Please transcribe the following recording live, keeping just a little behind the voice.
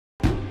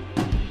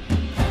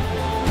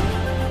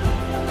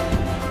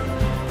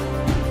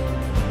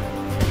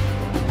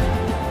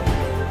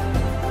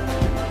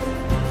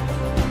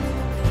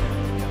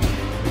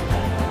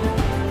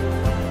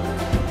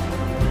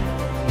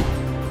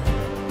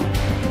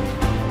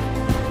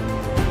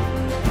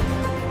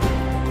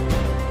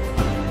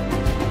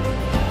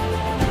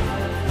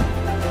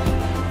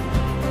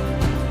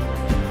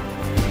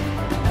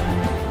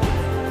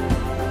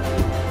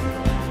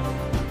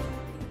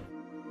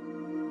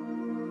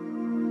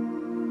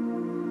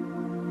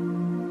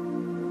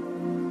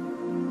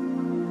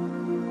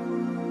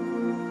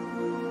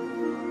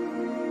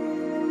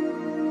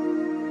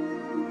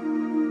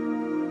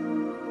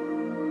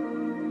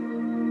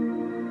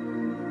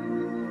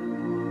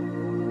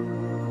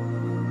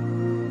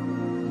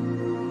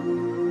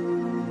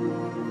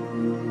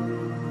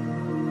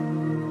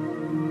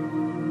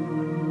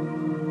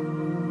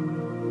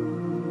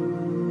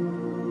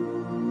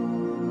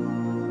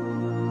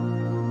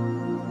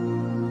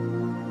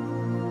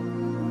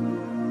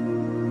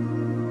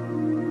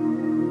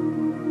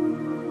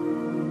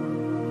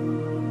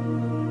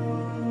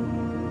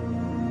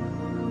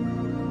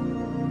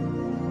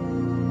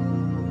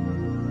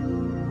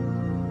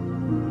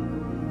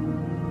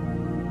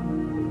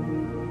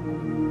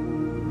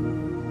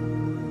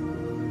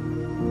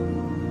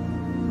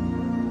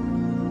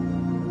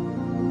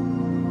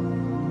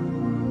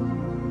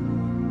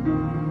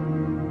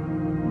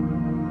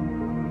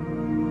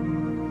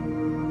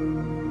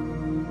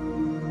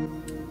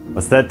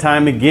that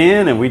time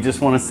again, and we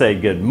just want to say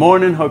good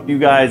morning. Hope you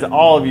guys,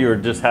 all of you, are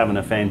just having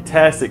a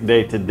fantastic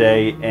day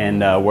today, and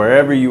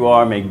wherever you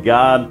are, may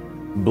God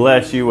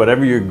bless you.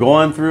 Whatever you're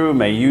going through,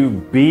 may you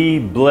be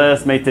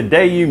blessed. May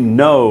today you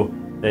know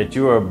that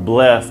you are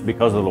blessed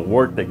because of the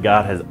work that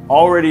God has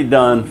already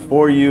done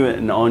for you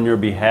and on your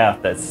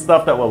behalf. That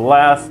stuff that will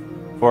last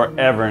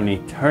forever and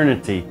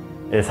eternity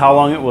is how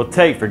long it will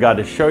take for God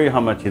to show you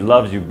how much He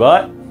loves you.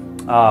 But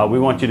we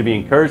want you to be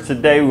encouraged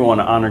today. We want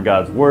to honor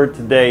God's word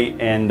today,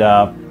 and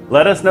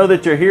let us know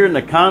that you're here in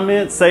the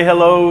comments. Say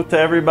hello to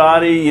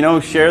everybody. You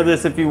know, share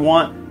this if you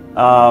want.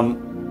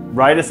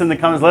 Write us in the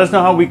comments. Let us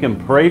know how we can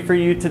pray for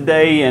you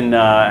today and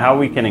how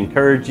we can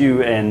encourage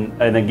you.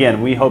 And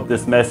again, we hope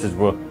this message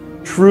will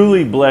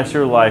truly bless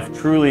your life,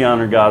 truly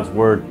honor God's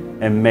word,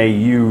 and may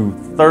you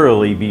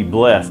thoroughly be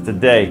blessed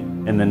today.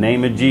 In the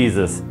name of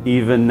Jesus,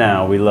 even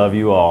now, we love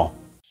you all.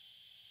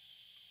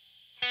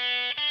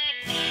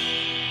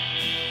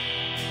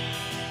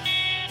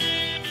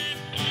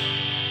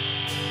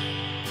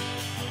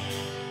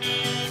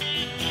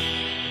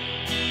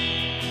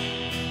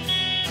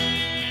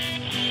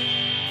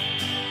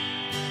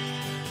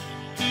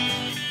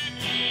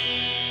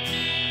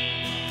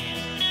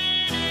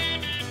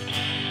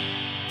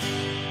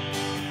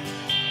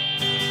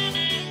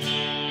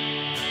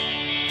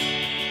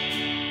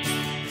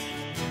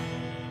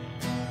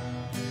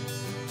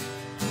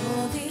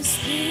 All these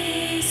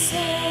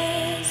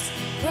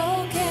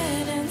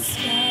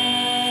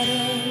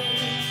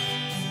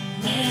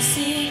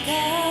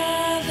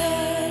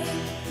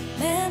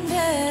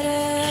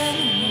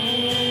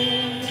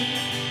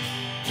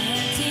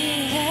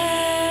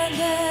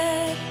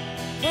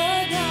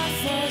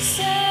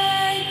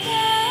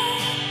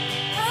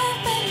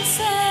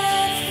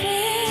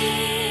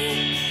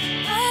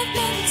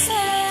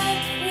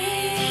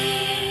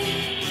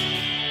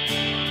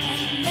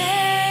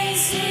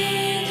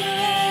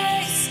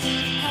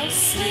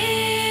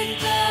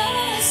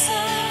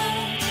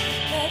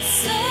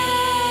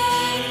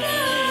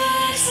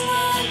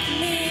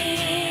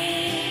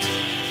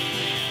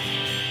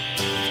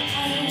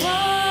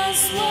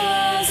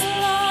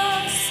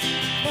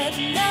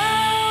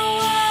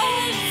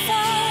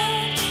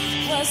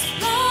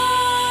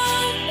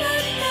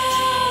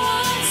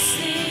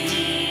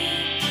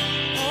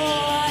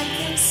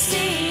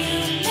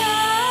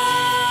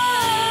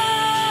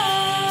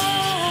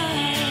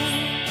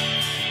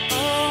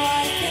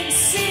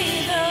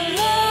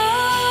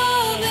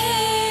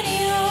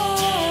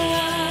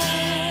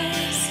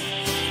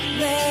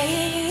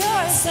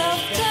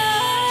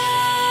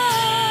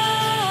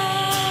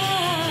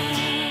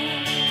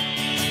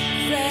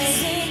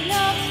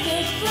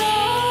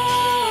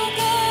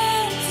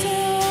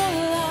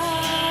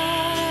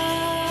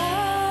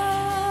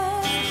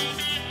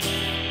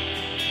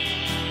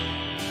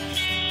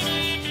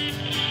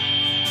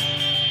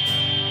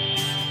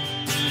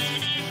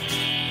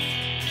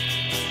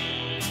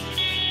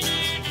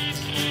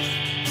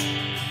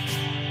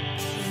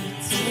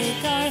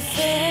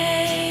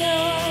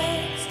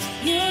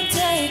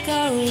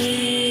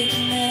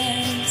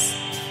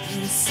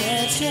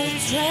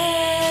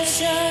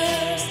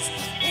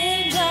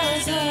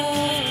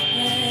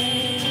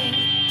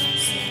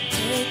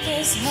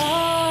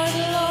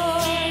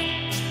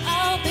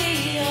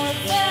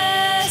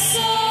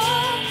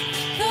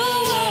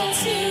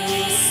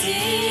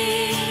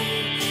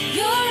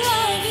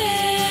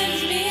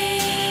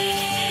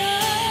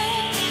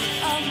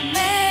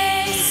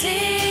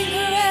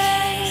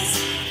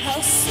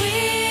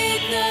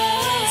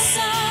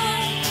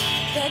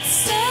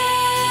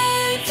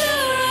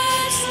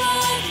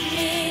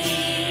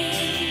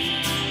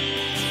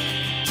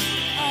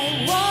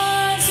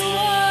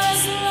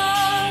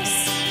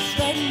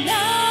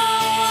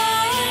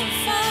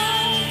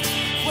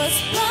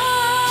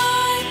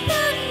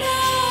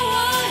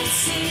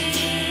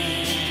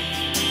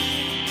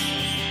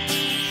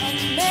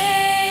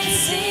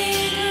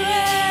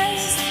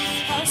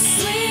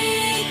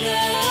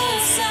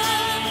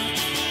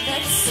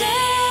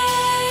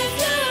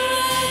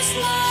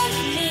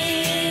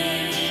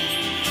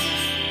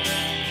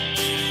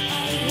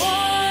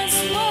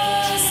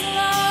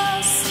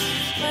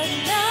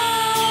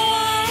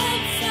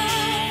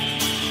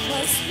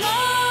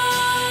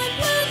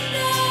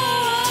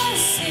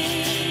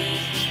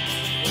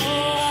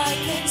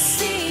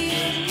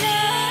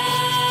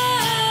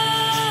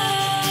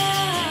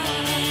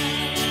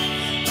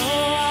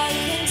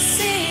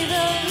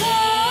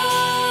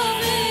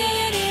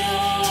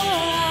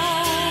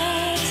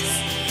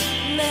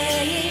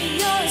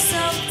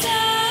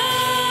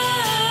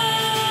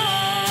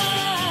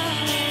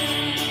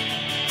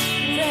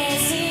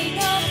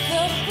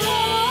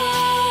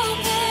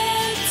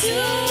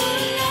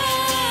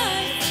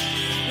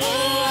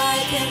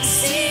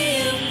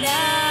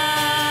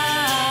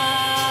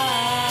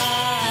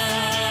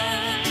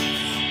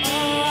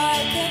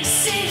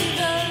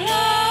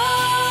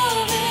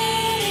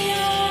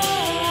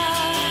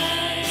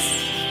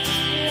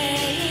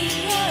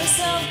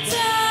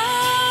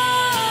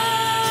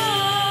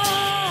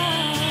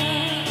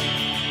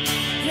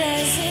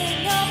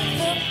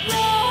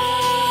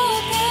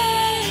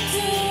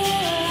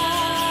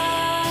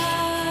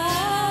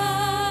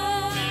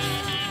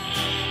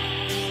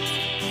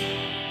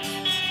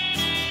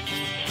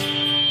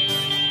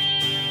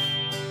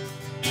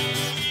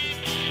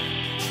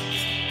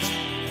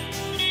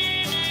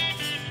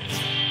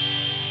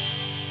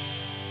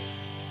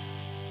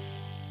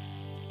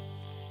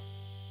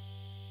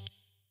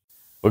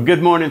Well,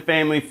 good morning,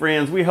 family,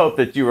 friends. We hope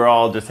that you are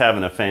all just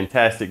having a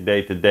fantastic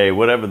day today.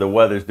 Whatever the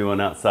weather's doing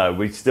outside,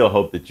 we still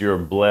hope that you're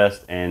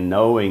blessed and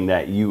knowing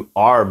that you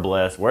are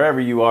blessed wherever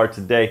you are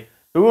today.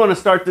 We want to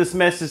start this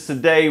message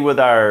today with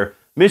our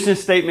mission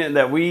statement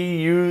that we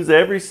use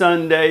every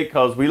Sunday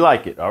because we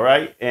like it, all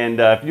right? And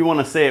if you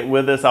want to say it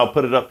with us, I'll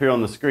put it up here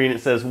on the screen.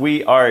 It says,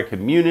 we are a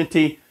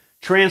community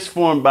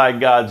transformed by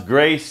God's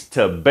grace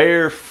to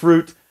bear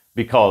fruit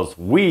because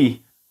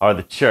we are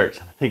the church.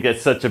 I think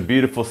that's such a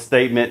beautiful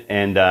statement,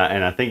 and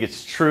I think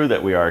it's true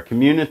that we are a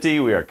community.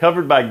 We are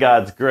covered by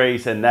God's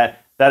grace, and that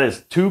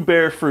is to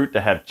bear fruit,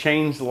 to have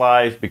changed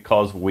lives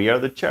because we are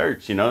the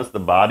church. You know, it's the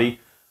body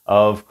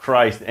of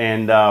Christ.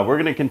 And we're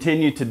going to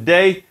continue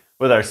today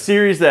with our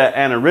series that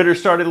Anna Ritter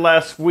started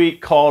last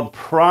week called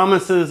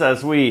Promises,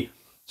 as we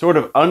sort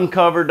of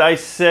uncover,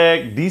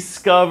 dissect,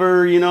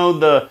 discover, you know,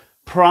 the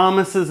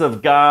promises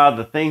of God,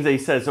 the things that He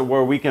says, so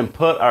where we can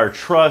put our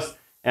trust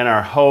and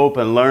our hope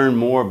and learn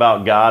more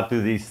about God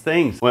through these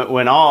things.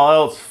 When all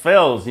else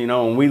fails, you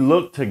know, when we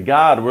look to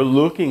God, we're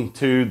looking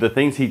to the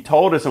things He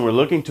told us and we're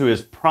looking to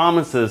His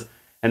promises.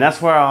 And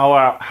that's where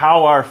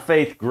how our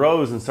faith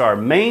grows. And so our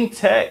main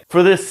text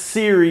for this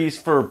series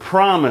for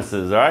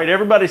promises, all right?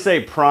 Everybody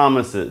say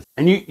promises.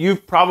 And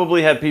you've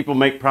probably had people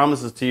make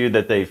promises to you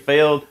that they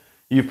failed.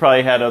 You've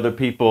probably had other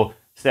people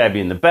stab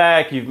you in the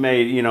back. You've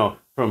made, you know,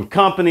 from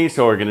companies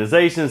to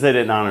organizations, they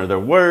didn't honor their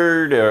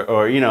word,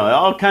 or you know,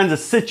 all kinds of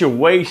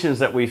situations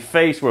that we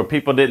face where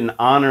people didn't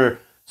honor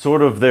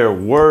sort of their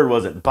word,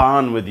 wasn't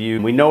bond with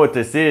you. We know what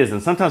this is,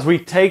 and sometimes we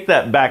take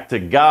that back to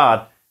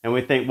God and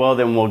we think, well,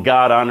 then will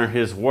God honor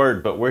His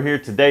word? But we're here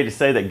today to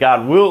say that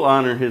God will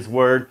honor His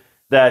word,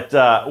 that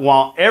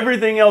while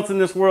everything else in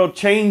this world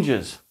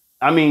changes,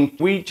 I mean,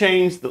 we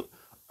change, the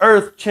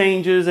earth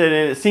changes, and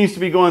it seems to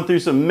be going through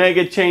some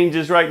mega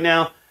changes right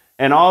now,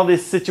 and all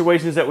these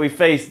situations that we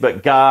face,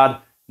 but God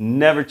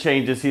never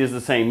changes. He is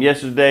the same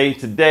yesterday,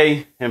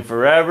 today, and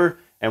forever.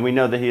 And we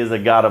know that He is a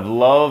God of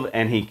love,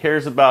 and He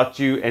cares about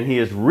you, and He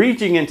is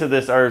reaching into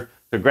this earth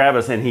to grab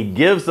us, and He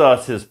gives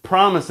us His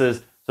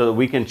promises so that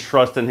we can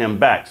trust in Him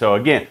back. So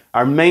again,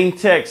 our main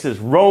text is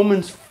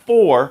Romans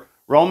 4.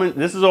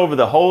 This is over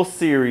the whole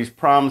series,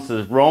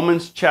 Promises.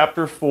 Romans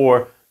chapter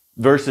 4,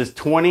 verses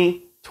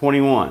 20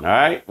 21, all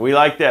right? We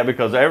like that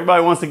because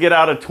everybody wants to get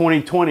out of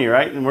 2020,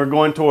 right? And we're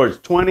going towards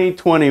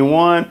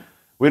 2021.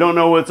 We don't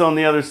know what's on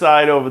the other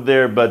side over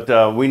there,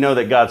 but we know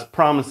that God's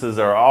promises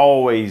are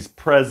always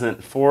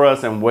present for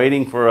us and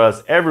waiting for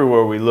us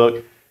everywhere we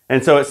look.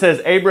 And so it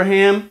says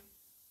Abraham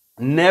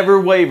never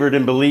wavered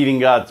in believing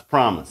God's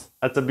promise.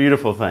 That's a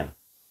beautiful thing.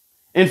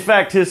 In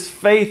fact, his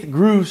faith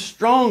grew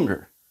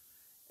stronger.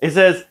 It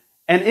says,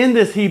 and in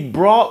this he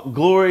brought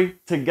glory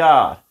to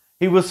God.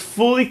 He was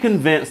fully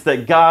convinced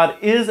that God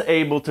is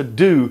able to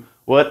do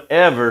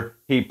whatever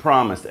He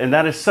promised. And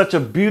that is such a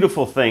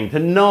beautiful thing, to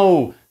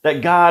know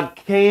that God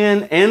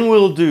can and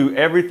will do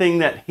everything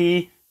that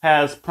He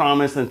has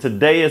promised. And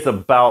today is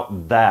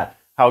about that,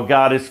 how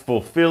God is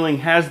fulfilling,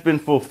 has been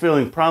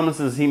fulfilling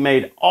promises He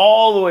made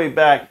all the way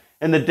back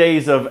in the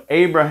days of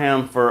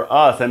Abraham for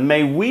us. And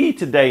may we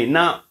today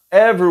not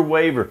ever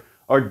waver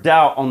or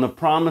doubt on the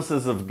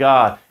promises of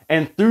God.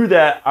 And through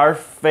that, our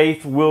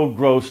faith will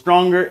grow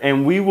stronger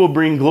and we will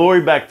bring glory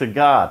back to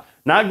God.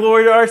 Not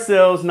glory to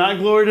ourselves, not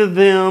glory to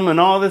them and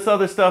all this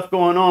other stuff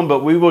going on,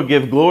 but we will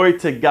give glory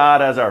to God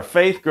as our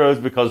faith grows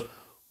because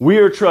we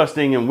are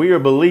trusting and we are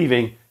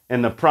believing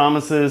in the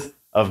promises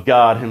of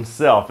God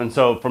Himself. And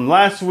so from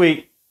last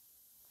week,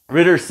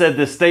 Ritter said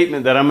this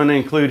statement that I'm going to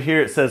include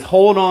here. It says,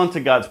 hold on to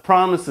God's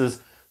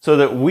promises so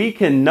that we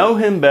can know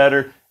Him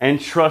better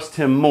and trust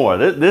Him more.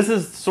 This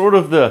is sort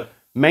of the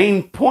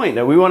main point,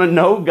 that we want to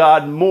know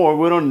God more.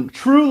 We want to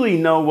truly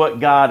know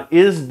what God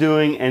is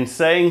doing and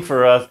saying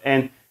for us,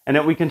 and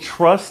that we can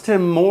trust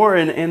Him more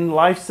in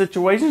life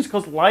situations,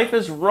 because life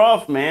is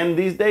rough, man.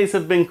 These days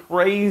have been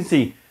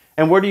crazy.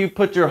 And where do you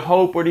put your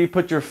hope? Where do you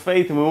put your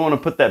faith? And we want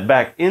to put that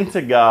back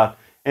into God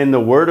and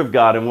the Word of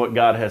God and what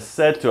God has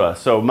said to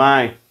us. So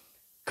my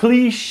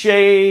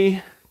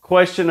cliche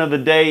question of the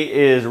day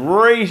is,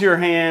 raise your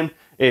hand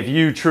if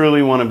you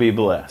truly want to be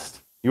blessed.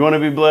 You want to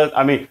be blessed?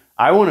 I mean,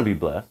 I want to be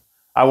blessed.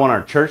 I want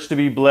our church to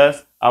be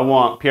blessed. I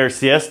want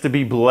PRCS to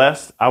be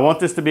blessed. I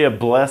want this to be a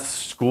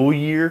blessed school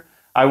year.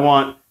 I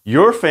want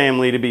your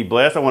family to be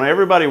blessed. I want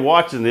everybody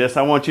watching this.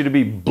 I want you to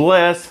be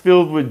blessed,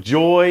 filled with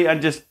joy.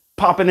 I'm just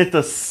popping at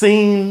the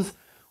seams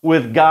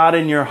with God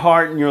in your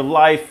heart and your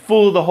life,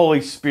 full of the Holy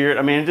Spirit.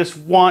 I mean, I just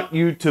want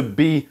you to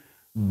be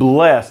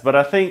blessed. But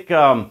I think,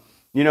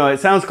 you know,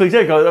 it sounds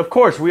cliche because, of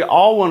course, we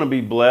all want to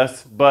be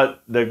blessed.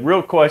 But the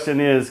real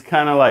question is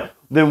kind of like,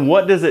 then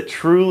what does it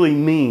truly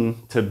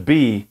mean to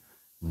be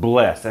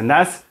blessed? And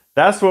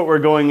that's what we're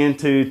going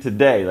into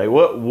today. Like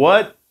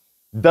what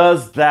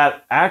does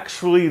that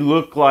actually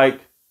look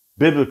like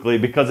biblically?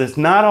 Because it's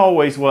not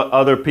always what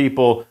other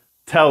people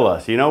tell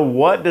us. You know,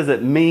 what does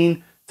it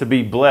mean to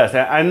be blessed?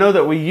 I know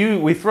that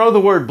we throw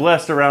the word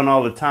blessed around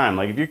all the time.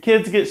 Like if your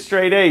kids get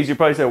straight A's, you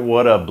probably say,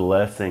 what a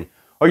blessing.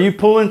 Or you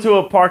pull into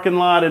a parking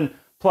lot in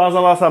Plaza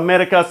Las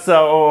Americas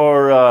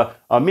or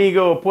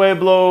Amigo,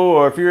 Pueblo,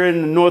 or if you're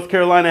in North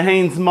Carolina,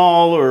 Haynes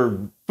Mall or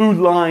Food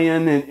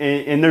Lion,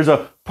 and there's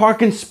a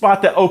parking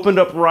spot that opened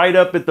up right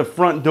up at the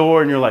front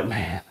door, and you're like,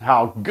 man,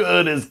 how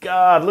good is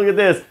God? Look at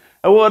this.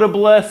 What a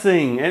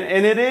blessing.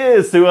 And it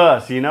is to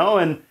us, you know,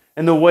 and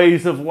the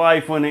ways of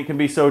life when it can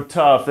be so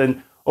tough.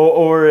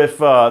 Or if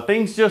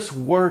things just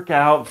work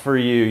out for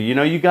you, you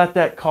know, you got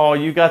that call,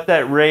 you got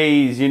that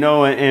raise, you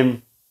know,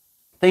 and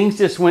things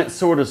just went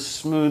sort of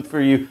smooth for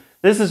you.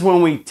 This is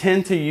when we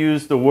tend to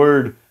use the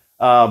word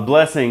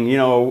blessing, you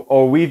know,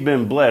 or we've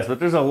been blessed. But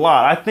there's a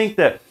lot. I think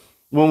that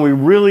when we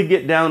really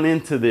get down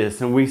into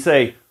this and we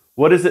say,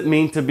 what does it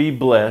mean to be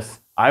blessed?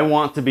 I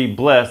want to be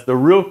blessed. The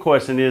real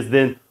question is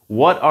then,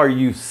 what are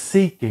you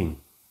seeking?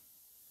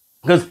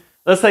 Because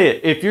let's say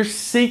it, if you're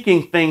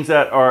seeking things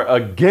that are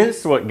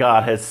against what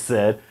God has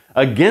said,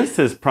 against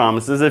his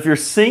promises, if you're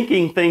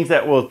seeking things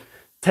that will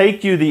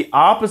take you the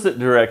opposite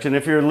direction,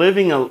 if you're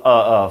living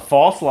a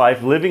false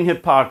life, living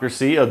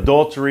hypocrisy,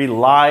 adultery,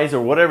 lies,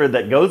 or whatever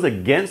that goes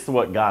against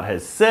what God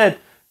has said,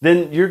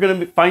 then you're going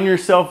to find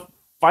yourself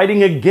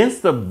fighting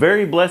against the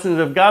very blessings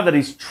of God that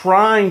he's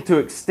trying to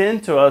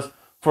extend to us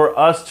for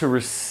us to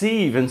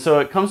receive. And so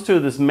it comes to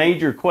this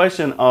major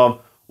question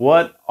of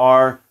what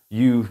are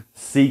you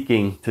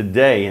seeking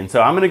today? And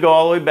so I'm going to go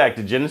all the way back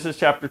to Genesis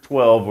chapter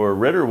 12 where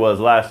Ritter was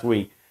last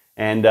week.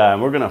 And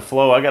we're going to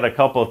flow. I got a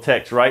couple of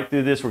texts right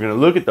through this. We're going to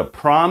look at the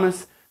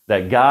promise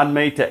that God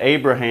made to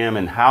Abraham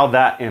and how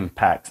that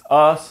impacts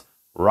us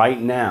right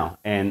now.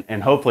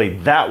 And hopefully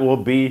that will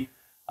be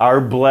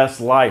our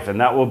blessed life, and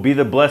that will be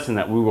the blessing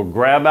that we will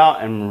grab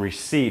out and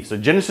receive. So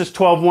Genesis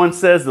 12:1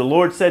 says, the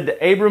Lord said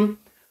to Abram,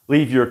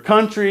 leave your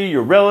country,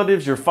 your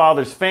relatives, your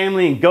father's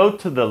family, and go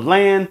to the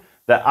land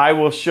that I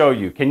will show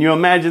you. Can you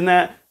imagine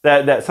that?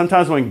 That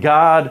sometimes when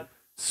God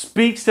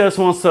speaks to us,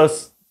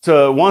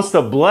 wants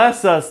to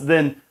bless us,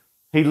 then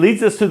he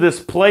leads us to this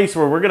place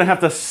where we're going to have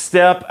to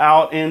step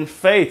out in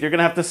faith. You're going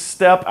to have to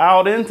step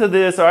out into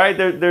this, all right?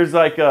 There's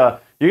like you're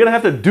going to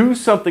have to do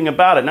something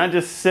about it, not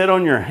just sit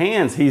on your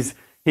hands.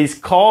 He's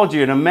called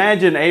you. And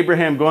imagine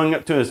Abraham going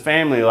up to his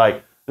family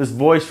like, this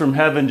voice from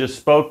heaven just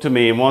spoke to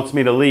me and wants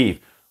me to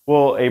leave.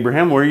 Well,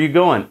 Abraham, where are you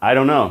going? I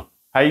don't know.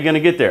 How are you going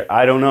to get there?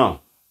 I don't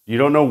know. You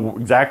don't know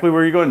exactly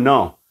where you're going?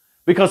 No.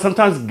 Because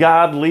sometimes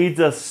God leads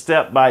us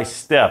step by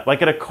step.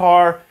 Like in a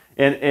car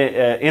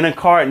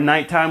at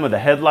nighttime with the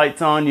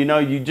headlights on, you know,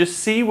 you just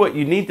see what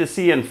you need to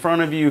see in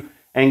front of you,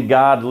 and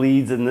God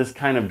leads in this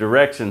kind of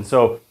direction.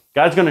 So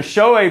God's going to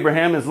show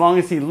Abraham as long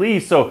as he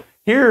leads. So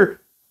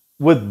here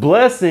with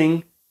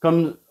blessing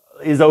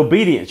is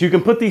obedience. You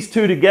can put these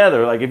two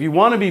together. Like if you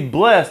want to be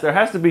blessed, there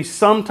has to be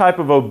some type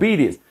of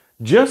obedience.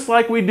 Just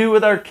like we do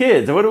with our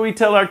kids. What do we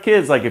tell our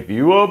kids? Like if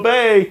you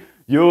obey,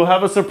 you'll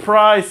have a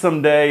surprise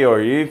someday. Or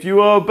if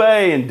you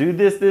obey and do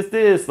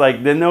this,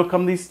 like then there'll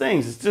come these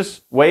things. It's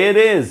just the way it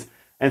is.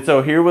 And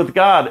so here with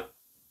God,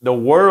 the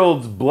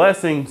world's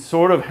blessing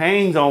sort of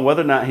hangs on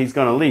whether or not he's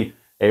going to lead.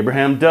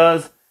 Abraham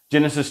does.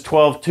 Genesis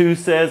 12:2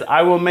 says,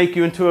 I will make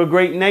you into a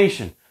great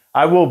nation.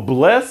 I will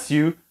bless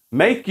you,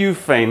 make you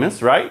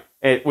famous, right?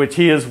 Which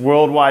he is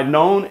worldwide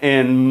known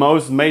in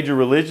most major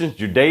religions,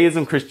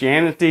 Judaism,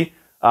 Christianity,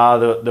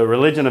 the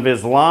religion of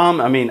Islam.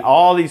 I mean,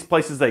 all these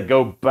places, they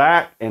go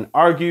back and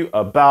argue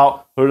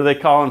about, who do they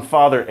call him?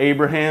 Father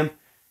Abraham.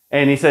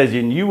 And he says,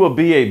 and you will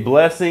be a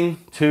blessing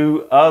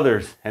to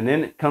others. And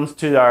then it comes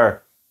to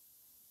our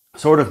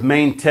sort of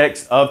main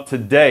text of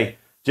today.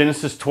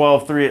 Genesis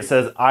 12:3, it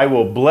says, I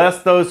will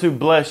bless those who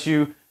bless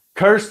you,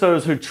 curse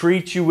those who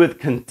treat you with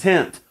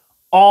contempt.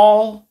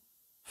 All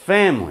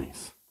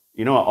families.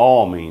 You know what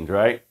all means,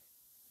 right?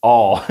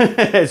 All.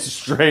 It's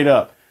straight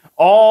up.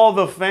 All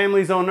the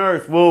families on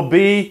earth will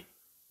be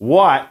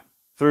what?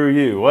 Through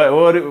you.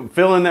 What?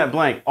 Fill in that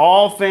blank.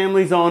 All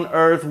families on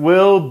earth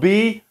will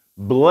be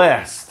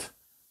blessed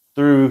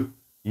through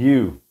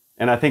you.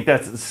 And I think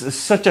that's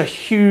such a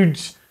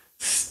huge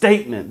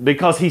statement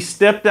because he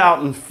stepped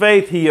out in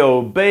faith. He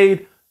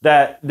obeyed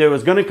that there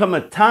was going to come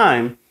a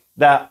time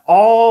that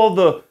all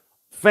the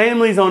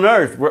families on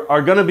earth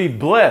are going to be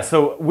blessed.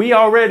 So we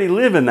already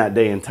live in that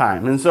day and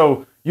time. And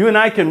so you and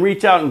I can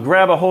reach out and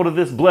grab a hold of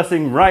this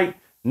blessing right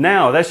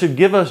now. That should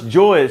give us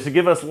joy. It should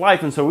give us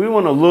life. And so we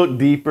want to look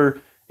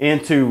deeper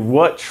into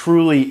what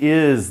truly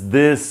is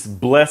this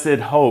blessed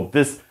hope,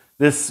 this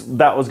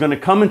that was going to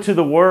come into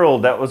the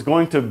world, that was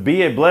going to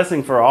be a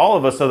blessing for all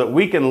of us so that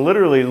we can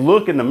literally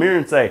look in the mirror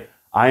and say,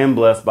 I am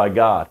blessed by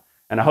God.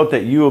 And I hope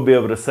that you will be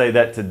able to say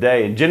that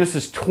today. In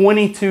Genesis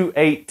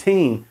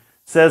 22:18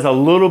 says a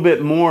little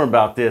bit more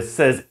about this. It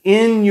says,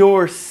 in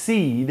your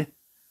seed,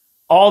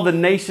 all the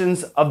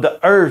nations of the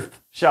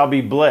earth shall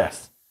be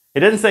blessed. It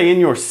doesn't say in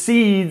your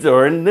seeds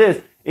or in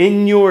this,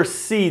 in your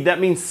seed. That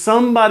means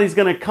somebody's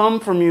going to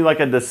come from you like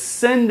a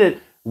descendant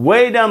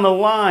way down the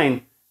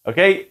line.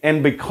 Okay.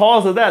 And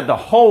because of that, the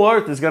whole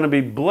earth is going to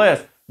be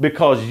blessed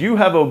because you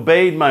have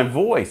obeyed my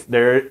voice.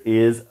 There it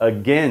is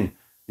again.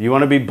 You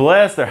want to be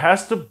blessed? There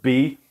has to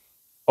be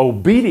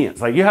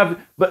obedience. Like you have,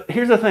 but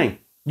here's the thing.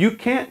 You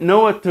can't know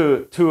what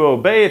to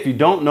obey if you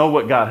don't know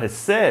what God has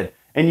said.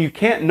 And you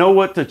can't know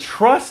what to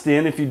trust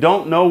in if you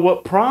don't know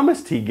what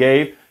promise he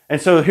gave.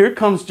 And so here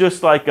comes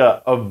just like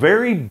a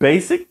very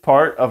basic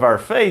part of our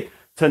faith,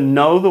 to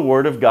know the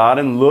Word of God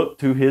and look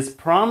to his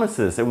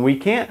promises. And we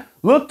can't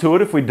look to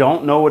it if we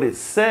don't know what it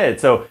said.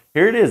 So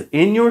here it is,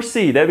 in your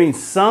seed. That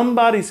means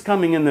somebody's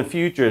coming in the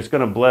future is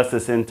going to bless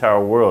this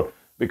entire world,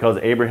 because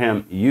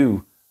Abraham,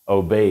 you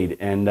obeyed.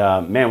 And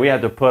man, we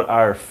had to put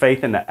our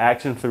faith into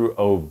action through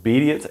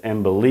obedience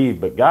and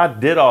believe. But God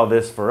did all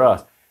this for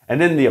us.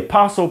 And then the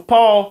Apostle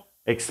Paul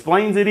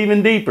explains it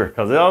even deeper,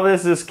 because all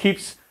this just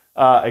keeps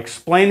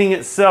explaining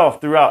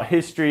itself throughout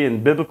history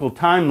and biblical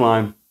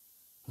timeline.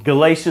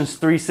 Galatians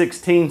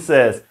 3:16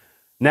 says,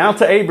 now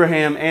to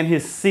Abraham and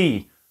his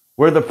seed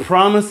were the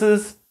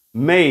promises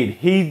made.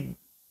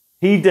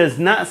 He does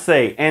not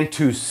say, and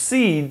to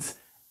seeds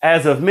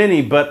as of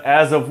many, but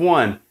as of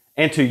one,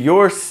 and to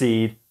your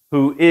seed,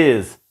 who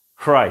is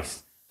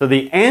Christ. So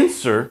the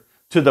answer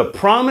to the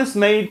promise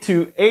made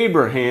to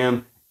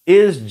Abraham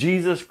is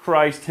Jesus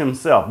Christ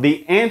himself.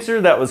 The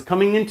answer that was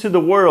coming into the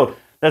world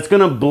that's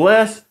going to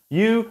bless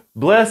you,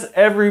 bless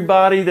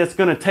everybody, that's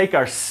going to take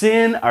our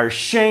sin, our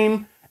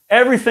shame,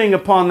 everything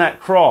upon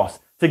that cross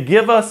to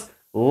give us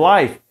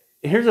life.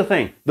 Here's the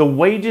thing. The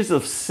wages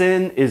of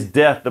sin is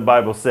death, the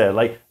Bible said.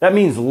 Like, that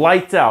means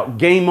lights out,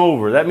 game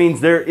over. That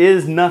means there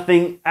is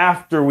nothing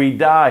after we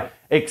die,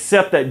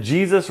 except that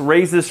Jesus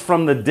raises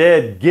from the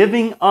dead,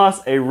 giving us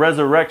a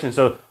resurrection.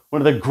 So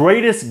one of the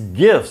greatest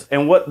gifts,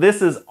 and what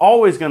this is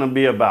always going to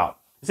be about.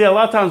 See, a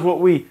lot of times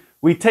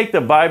we take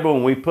the Bible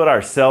and we put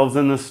ourselves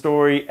in the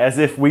story as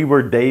if we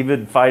were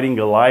David fighting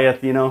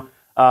Goliath, you know.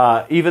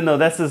 Even though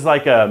this is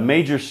like a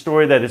major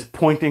story that is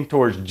pointing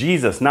towards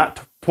Jesus,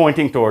 not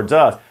pointing towards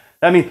us.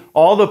 I mean,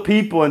 all the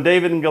people and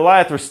David and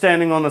Goliath were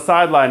standing on the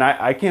sideline.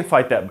 I can't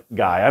fight that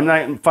guy. I'm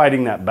not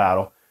fighting that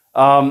battle.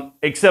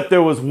 Except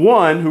there was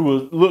one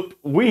who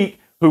looked weak,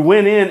 who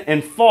went in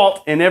and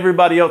fought in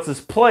everybody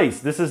else's place.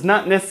 This is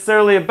not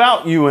necessarily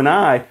about you and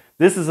I.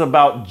 This is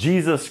about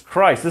Jesus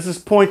Christ. This is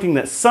pointing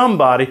that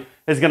somebody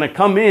is going to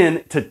come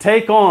in to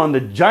take on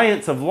the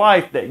giants of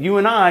life that you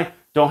and I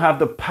don't have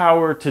the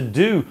power to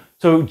do.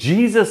 So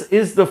Jesus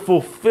is the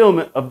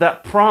fulfillment of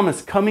that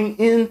promise coming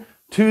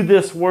into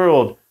this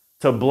world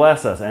to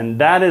bless us. And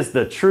that is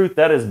the truth.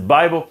 That is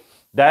Bible.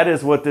 That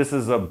is what this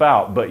is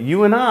about. But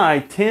you and I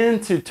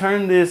tend to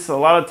turn this a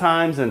lot of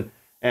times,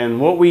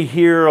 and what we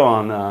hear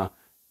on,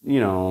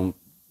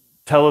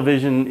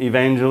 television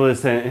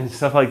evangelists and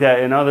stuff like that,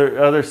 and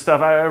other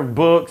stuff. I have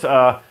books,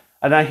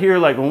 and I hear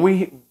like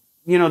when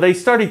they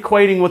start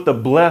equating what the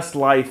blessed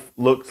life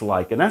looks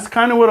like. And that's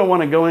kind of what I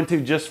want to go into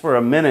just for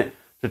a minute,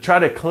 to try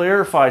to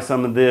clarify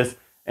some of this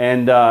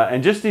and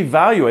just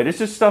evaluate. It's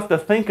just stuff to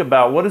think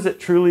about. What does it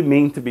truly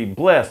mean to be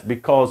blessed?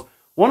 Because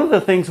one of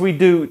the things we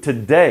do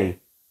today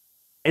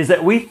is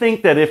that we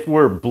think that if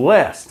we're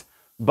blessed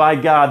by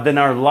God, then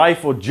our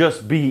life will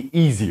just be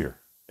easier.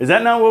 Is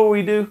that not what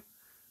we do?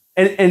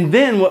 And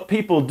then what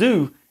people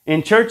do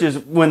in churches,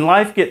 when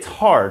life gets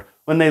hard,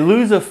 when they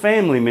lose a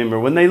family member,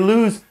 when they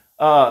lose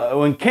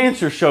when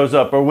cancer shows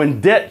up, or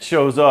when debt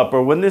shows up,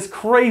 or when this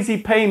crazy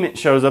payment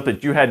shows up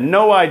that you had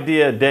no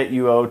idea debt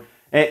you owed,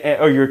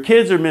 or your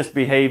kids are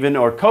misbehaving,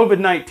 or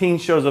COVID-19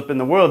 shows up in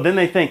the world, then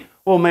they think,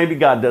 well, maybe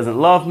God doesn't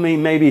love me.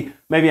 Maybe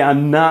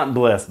I'm not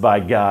blessed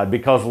by God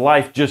because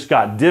life just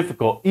got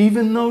difficult.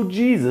 Even though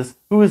Jesus,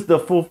 who is the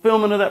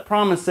fulfillment of that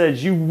promise,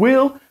 says you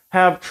will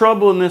have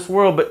trouble in this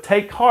world, but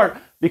take heart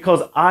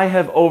because I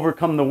have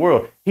overcome the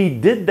world. He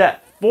did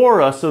that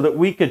for us so that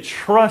we could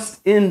trust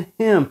in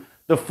him,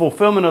 the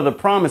fulfillment of the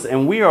promise,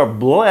 and we are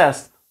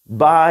blessed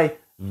by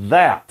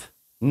that,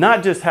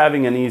 not just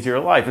having an easier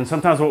life. And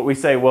sometimes what we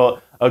say,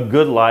 well, a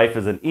good life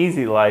is an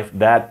easy life.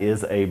 That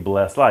is a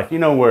blessed life. You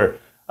know, where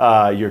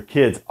your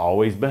kids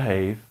always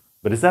behave,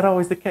 but is that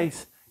always the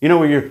case? You know,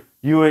 where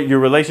your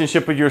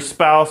relationship with your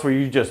spouse, where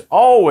you just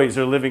always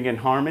are living in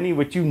harmony,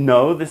 which you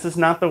know this is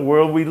not the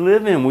world we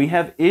live in. We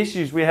have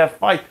issues, we have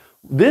fights.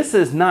 This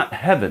is not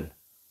heaven.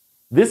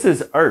 This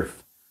is earth.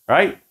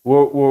 Right?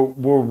 Where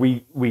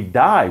we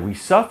die, we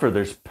suffer,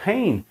 there's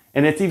pain.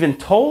 And it's even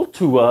told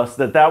to us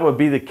that that would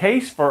be the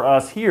case for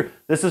us here.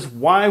 This is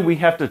why we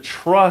have to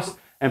trust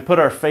and put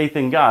our faith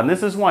in God. And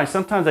this is why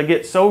sometimes I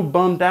get so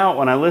bummed out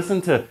when I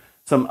listen to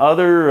some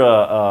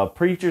other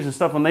preachers and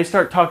stuff, when they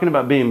start talking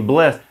about being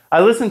blessed. I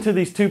listened to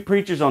these two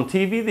preachers on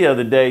TV the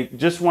other day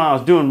just while I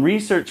was doing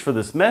research for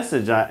this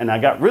message, and I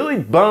got really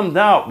bummed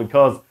out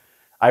because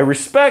I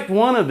respect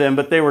one of them,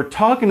 but they were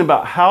talking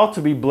about how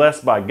to be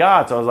blessed by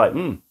God. So I was like,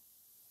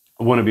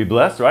 I want to be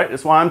blessed, right?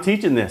 That's why I'm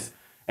teaching this.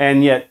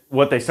 And yet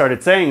what they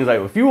started saying is like,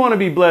 if you want to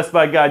be blessed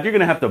by God, you're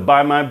going to have to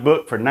buy my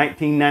book for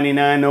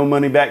 $19.99, no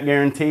money back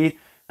guaranteed.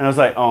 And I was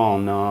like, oh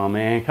no,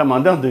 man, come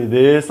on, don't do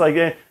this. Like,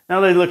 now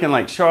they're looking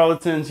like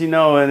charlatans, you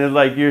know, and it's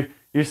like you're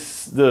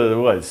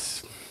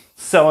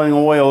selling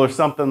oil or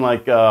something,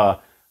 like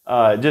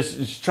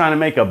just trying to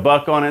make a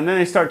buck on it. And then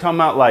they start talking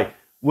about like,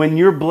 when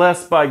you're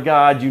blessed by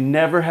God, you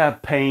never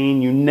have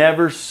pain, you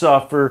never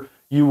suffer,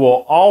 you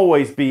will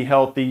always be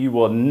healthy, you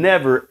will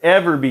never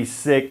ever be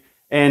sick.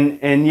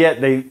 and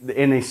yet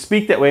they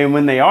speak that way. And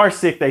when they are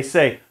sick, they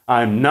say,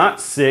 "I'm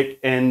not sick,"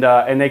 and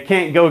they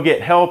can't go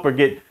get help or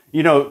get,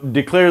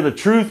 declare the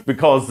truth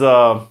because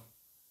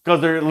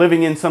they're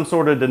living in some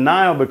sort of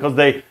denial, because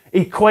they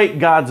equate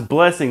God's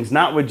blessings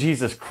not with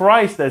Jesus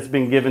Christ that's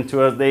been given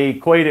to us. They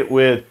equate it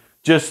with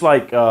just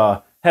like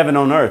heaven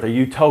on earth, a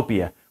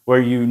utopia, where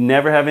you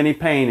never have any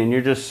pain and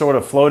you're just sort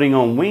of floating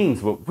on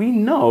wings. But we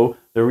know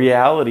the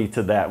reality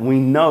to that. We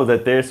know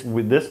that this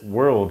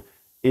world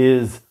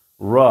is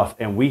rough,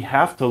 and we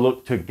have to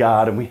look to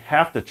God and we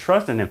have to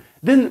trust in Him.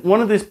 Then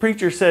one of these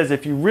preachers says,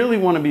 if you really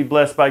want to be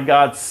blessed by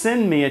God,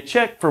 send me a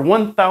check for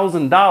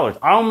 $1,000.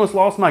 I almost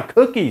lost my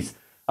cookies.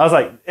 I was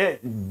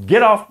like,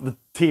 get off the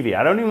TV.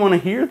 I don't even want to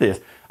hear this.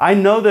 I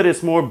know that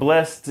it's more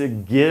blessed to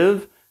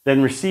give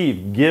than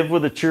receive. Give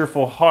with a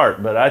cheerful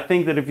heart. But I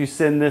think that if you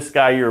send this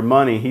guy your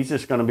money, he's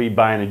just going to be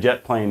buying a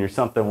jet plane or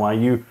something while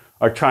you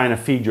are trying to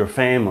feed your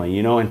family,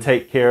 and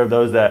take care of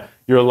those that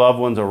your loved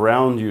ones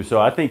around you. So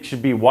I think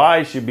should be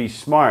wise, should be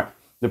smart.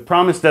 The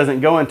promise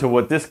doesn't go into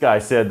what this guy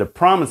said. The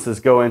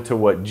promises go into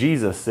what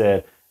Jesus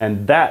said,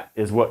 and that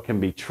is what can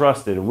be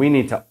trusted. And we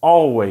need to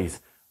always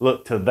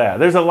look to that.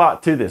 There's a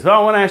lot to this. So I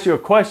want to ask you a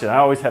question. I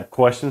always have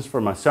questions for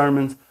my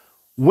sermons.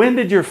 When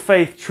did your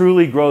faith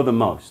truly grow the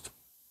most?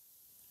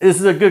 This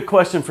is a good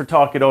question for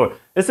talk it over.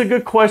 It's a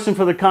good question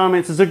for the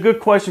comments. It's a good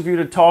question for you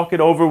to talk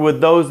it over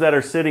with those that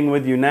are sitting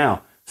with you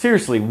now.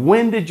 Seriously,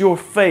 when did your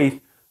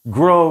faith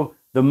grow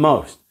the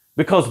most?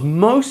 Because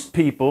most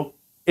people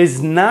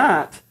is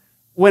not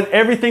when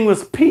everything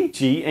was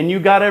peachy and you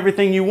got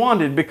everything you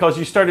wanted, because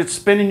you started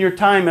spending your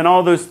time in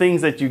all those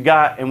things that you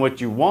got and what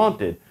you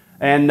wanted.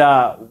 And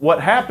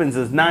what happens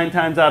is 9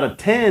 times out of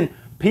 10,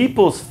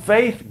 people's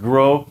faith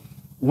grow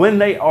when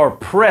they are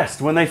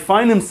pressed, when they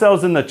find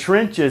themselves in the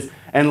trenches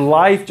and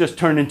life just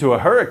turned into a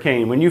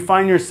hurricane. When you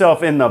find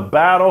yourself in the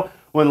battle,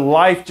 when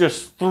life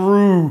just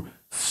threw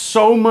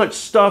so much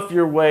stuff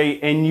your way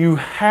and you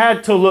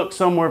had to look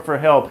somewhere for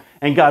help,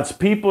 and God's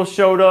people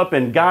showed up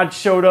and God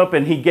showed up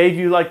and He gave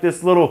you like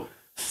this little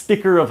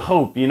sticker of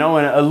hope, and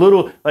a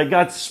little, like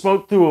God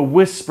spoke through a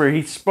whisper.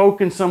 He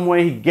spoke in some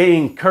way. He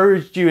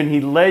encouraged you and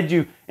He led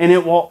you, and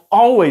it will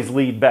always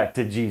lead back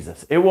to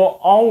Jesus. It will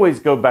always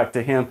go back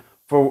to Him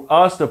for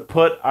us to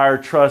put our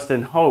trust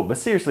and hope. But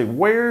seriously,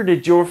 where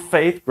did your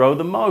faith grow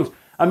the most?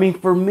 I mean,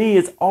 for me,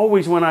 it's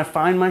always when I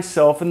find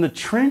myself in the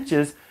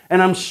trenches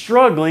and I'm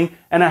struggling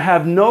and I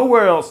have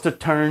nowhere else to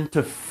turn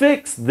to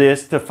fix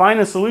this, to find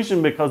a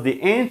solution, because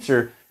the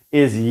answer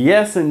is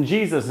yes in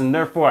Jesus. And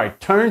therefore I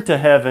turn to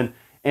heaven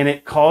and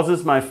it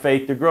causes my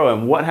faith to grow.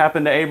 And what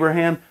happened to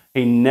Abraham?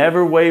 He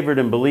never wavered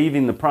in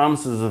believing the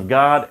promises of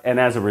God. And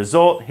as a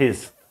result,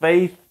 his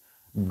faith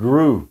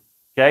grew.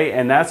 Okay.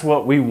 And that's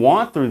what we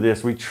want through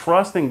this. We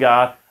trust in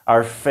God.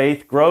 Our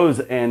faith grows.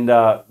 And,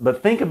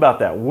 but think about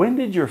that. When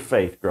did your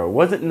faith grow?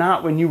 Was it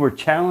not when you were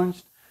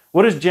challenged?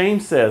 What does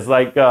James says?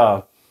 Like,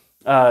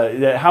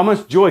 how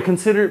much joy,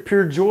 consider it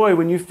pure joy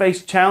when you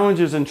face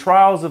challenges and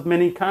trials of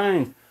many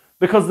kinds,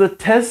 because the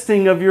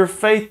testing of your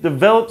faith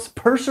develops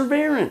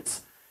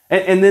perseverance.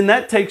 And then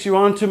that takes you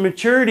on to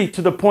maturity,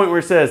 to the point where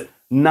it says,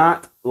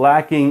 not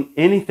lacking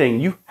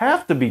anything. You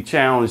have to be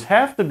challenged,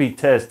 have to be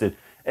tested.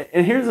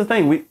 And here's the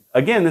thing.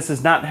 Again, this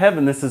is not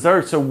heaven, this is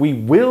earth. So we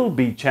will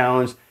be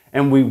challenged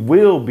and we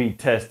will be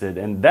tested.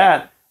 And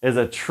that is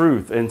a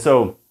truth. And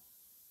so,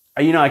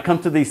 I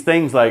come to these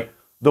things like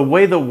the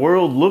way the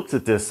world looks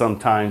at this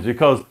sometimes,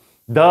 because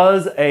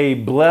does a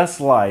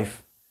blessed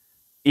life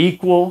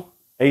equal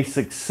a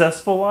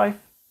successful life?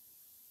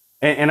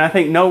 And I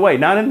think, no way,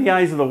 not in the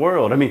eyes of the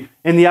world. I mean,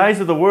 in the eyes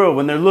of the world,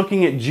 when they're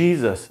looking at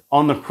Jesus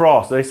on the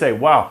cross, they say,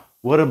 wow,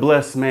 what a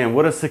blessed man,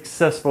 what a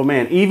successful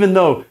man, even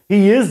though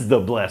he is the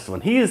blessed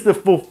one. He is the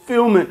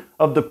fulfillment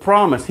of the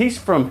promise. He's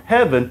from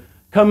heaven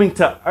coming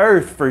to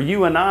earth for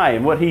you and I.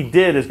 And what he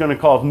did is going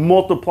to cause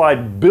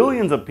multiplied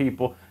billions of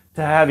people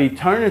to have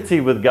eternity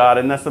with God.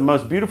 And that's the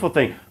most beautiful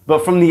thing.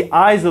 But from the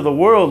eyes of the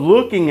world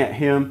looking at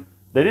him,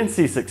 they didn't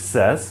see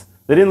success.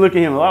 They didn't look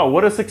at him, oh,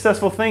 what a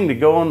successful thing to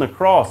go on the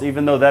cross,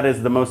 even though that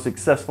is the most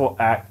successful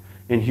act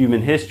in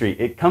human history.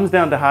 It comes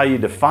down to how you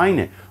define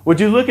it.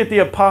 Would you look at the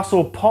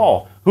Apostle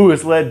Paul, who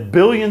has led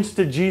billions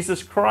to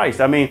Jesus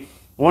Christ? I mean,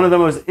 one of the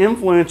most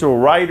influential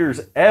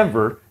writers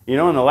ever, in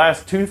the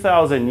last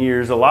 2,000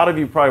 years. A lot of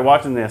you probably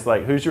watching this,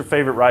 like, who's your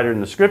favorite writer in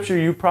the scripture?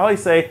 You probably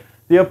say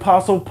the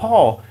Apostle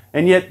Paul.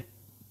 And yet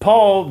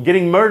Paul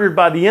getting murdered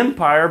by the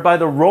empire, by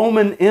the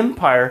Roman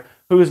Empire,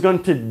 who is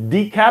going to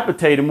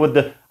decapitate him, with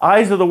the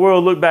eyes of the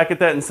world look back at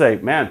that and say,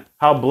 man,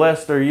 how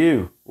blessed are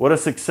you? What a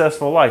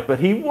successful life. But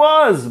he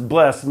was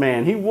blessed,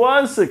 man. He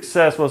was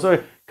successful. So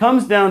it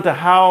comes down to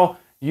how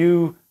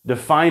you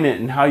define it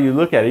and how you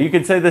look at it. You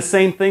could say the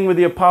same thing with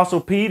the Apostle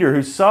Peter,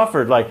 who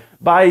suffered. Like,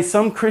 by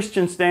some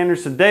Christian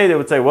standards today, they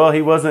would say, well,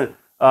 he wasn't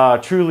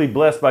truly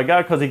blessed by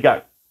God because he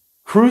got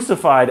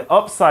crucified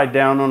upside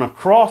down on a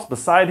cross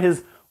beside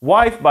his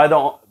wife by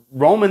the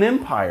Roman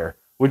Empire.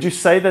 Would you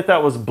say that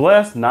that was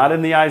blessed? Not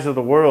in the eyes of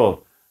the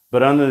world,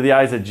 but under the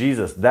eyes of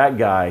Jesus. That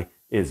guy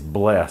is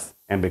blessed.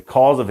 And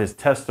because of his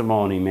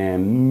testimony,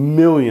 man,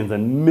 millions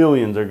and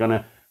millions are going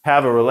to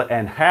have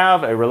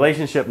a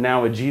relationship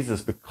now with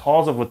Jesus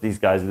because of what these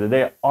guys do.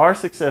 They are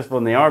successful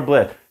and they are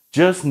blessed,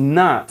 just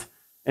not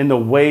in the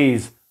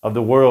ways of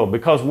the world.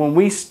 Because when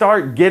we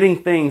start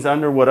getting things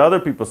under what other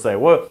people say,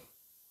 well,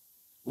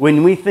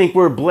 when we think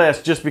we're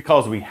blessed just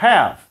because we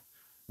have,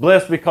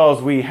 blessed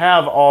because we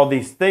have all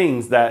these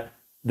things that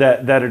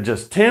are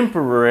just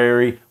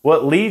temporary,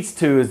 what leads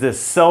to is this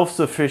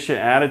self-sufficient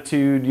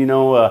attitude,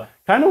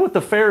 kind of with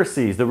the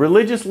Pharisees, the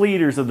religious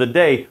leaders of the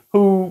day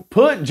who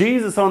put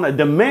Jesus on that,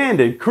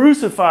 demanded,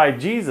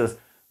 crucified Jesus.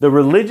 The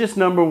religious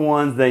number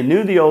ones, they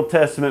knew the Old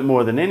Testament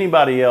more than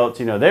anybody else.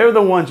 They're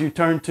the ones you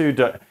turn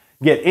to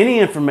get any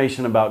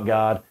information about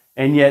God.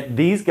 And yet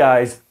these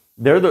guys,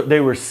 they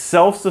were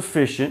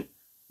self-sufficient.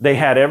 They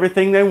had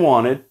everything they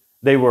wanted.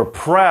 They were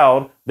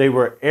proud. They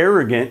were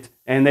arrogant.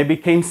 And they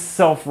became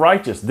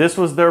self-righteous. This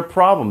was their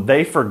problem.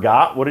 They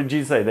forgot. What did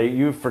Jesus say?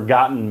 You've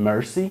forgotten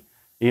mercy,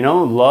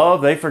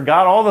 love. They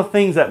forgot all the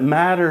things that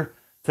matter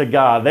to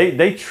God.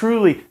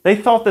 They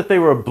thought that they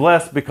were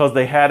blessed because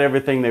they had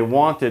everything they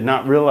wanted,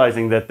 not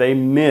realizing that they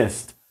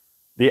missed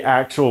the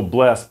actual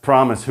blessed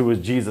promise, who was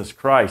Jesus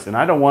Christ. And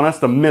I don't want us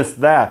to miss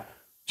that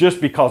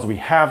just because we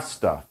have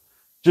stuff,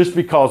 just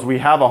because we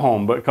have a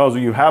home, because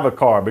you have a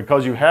car,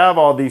 because you have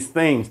all these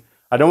things.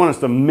 I don't want us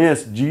to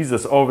miss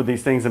Jesus over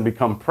these things and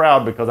become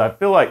proud, because I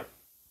feel like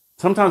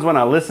sometimes when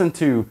I listen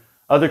to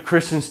other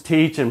Christians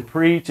teach and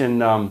preach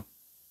and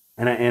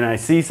I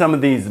see some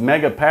of these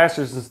mega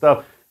pastors and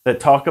stuff that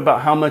talk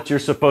about how much you're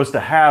supposed to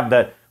have,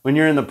 that when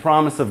you're in the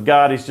promise of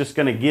God, he's just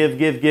going to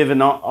give,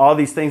 and all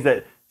these things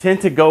that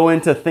tend to go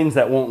into things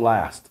that won't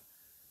last.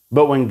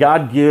 But when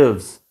God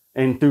gives,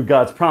 and through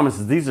God's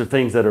promises, these are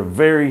things that are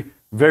very,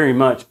 very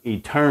much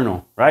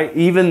eternal, right?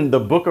 Even the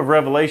book of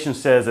Revelation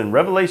says, in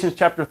Revelation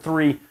chapter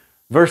 3,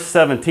 verse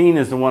 17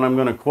 is the one I'm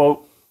going to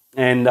quote.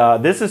 And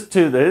this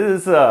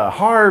is a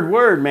hard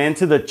word, man,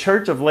 to the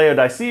church of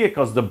Laodicea,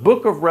 because the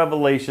book of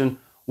Revelation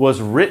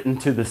was written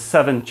to the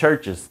 7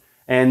 churches.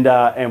 And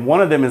one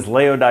of them is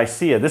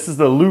Laodicea. This is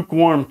the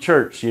lukewarm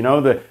church,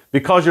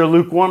 because you're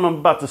lukewarm, I'm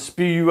about to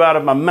spew you out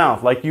of my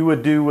mouth, like you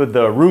would do with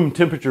the room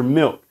temperature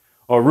milk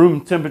or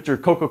room temperature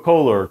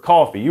Coca-Cola or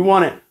coffee. You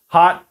want it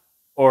hot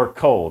or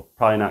cold.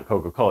 Probably not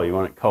Coca-Cola. You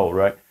want it cold,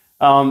 right?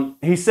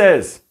 He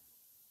says,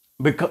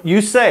 because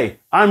you say,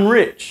 I'm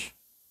rich.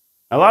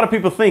 A lot of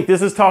people think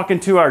this is talking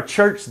to our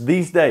church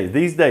these days.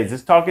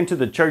 It's talking to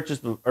the churches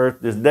of the earth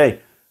this day.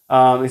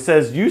 He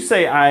says, you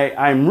say,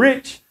 I'm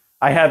rich.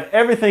 I have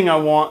everything I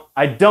want.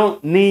 I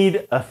don't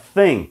need a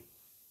thing.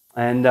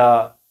 And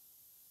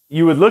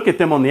you would look at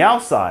them on the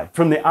outside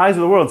from the eyes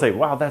of the world and say,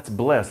 wow, that's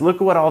blessed. Look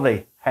at what all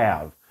they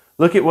have.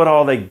 Look at what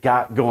all they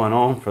got going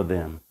on for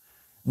them.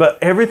 But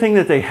everything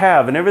that they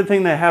have and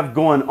everything they have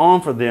going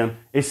on for them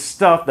is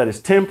stuff that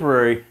is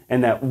temporary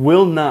and that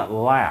will not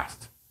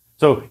last.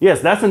 So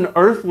yes, that's an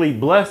earthly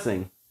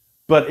blessing,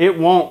 but it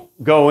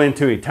won't go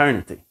into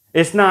eternity.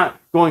 It's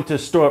not going to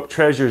store up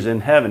treasures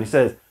in heaven.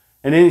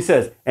 And then he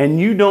says, and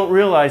you don't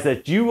realize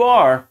that you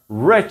are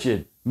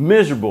wretched,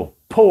 miserable,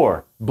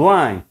 poor,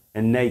 blind,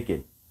 and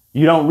naked.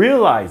 You don't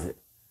realize it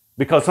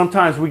because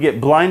sometimes we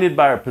get blinded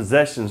by our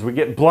possessions. We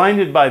get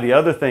blinded by the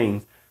other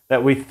things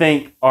that we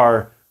think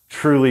are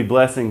truly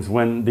blessings,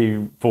 when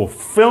the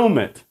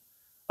fulfillment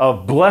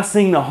of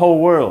blessing the whole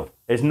world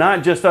is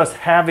not just us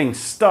having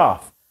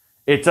stuff,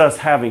 it's us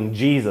having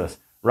Jesus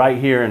right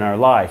here in our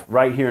life,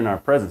 right here in our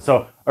presence.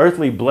 So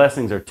earthly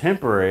blessings are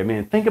temporary. I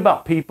mean, think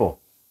about people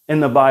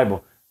in the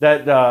Bible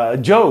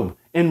that Job,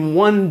 in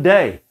one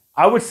day,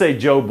 I would say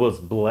Job was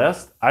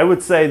blessed. I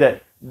would say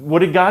that, what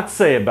did God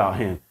say about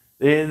him?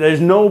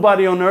 There's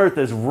nobody on earth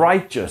as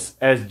righteous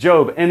as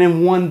Job. And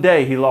in one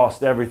day, he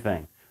lost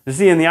everything. You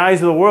see, in the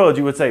eyes of the world,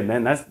 you would say,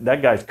 man,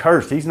 that guy's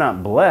cursed. He's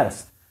not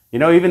blessed.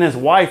 Even his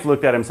wife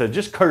looked at him and said,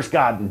 just curse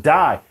God and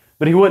die.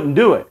 But he wouldn't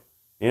do it.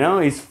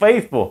 He's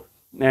faithful.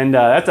 And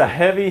that's a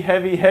heavy,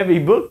 heavy, heavy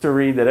book to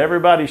read that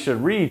everybody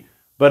should read.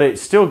 But it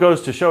still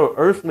goes to show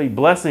earthly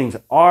blessings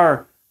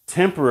are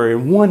temporary.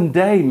 One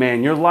day,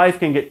 man, your life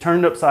can get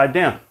turned upside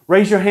down.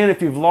 Raise your hand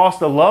if you've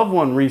lost a loved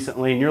one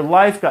recently and your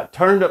life got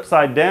turned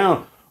upside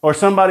down, or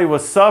somebody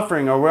was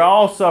suffering, or we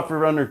all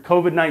suffer under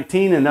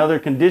COVID-19 and other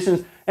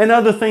conditions and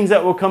other things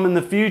that will come in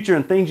the future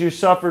and things you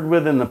suffered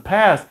with in the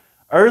past.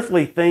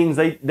 Earthly things,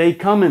 they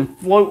come and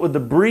float with the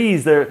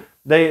breeze.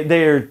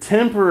 They are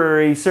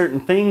temporary, certain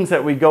things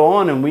that we go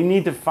on, and we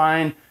need to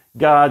find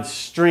God's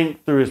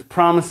strength through his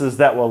promises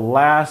that will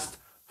last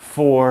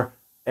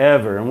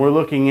forever. And we're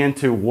looking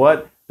into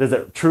what does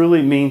it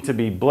truly mean to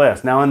be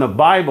blessed. Now in the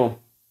Bible,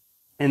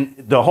 in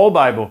the whole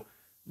Bible,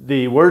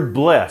 the word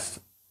blessed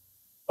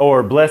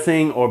or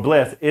blessing or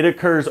blessed, it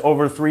occurs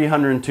over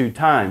 302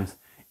 times.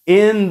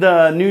 In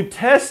the New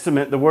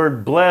Testament, the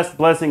word blessed,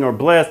 blessing, or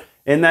blessed,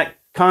 in that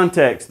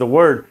context, the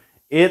word,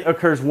 it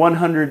occurs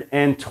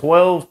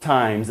 112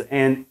 times.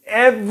 And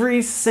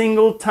every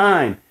single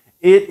time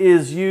it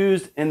is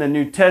used in the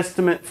New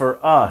Testament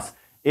for us,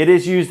 it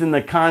is used in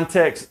the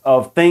context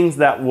of things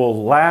that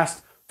will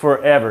last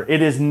forever.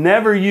 It is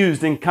never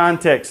used in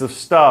context of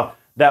stuff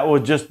that will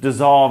just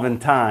dissolve in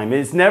time.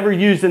 It's never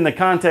used in the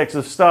context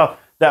of stuff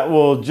that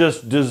will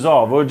just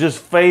dissolve or just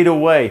fade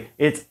away.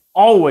 It's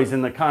always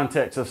in the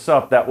context of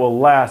stuff that will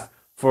last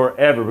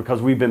forever,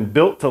 because we've been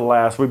built to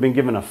last. We've been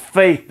given a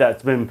faith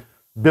that's been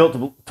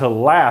built to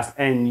last,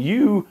 and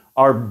you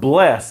are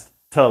blessed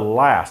to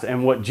last.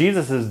 And what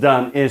Jesus has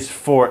done is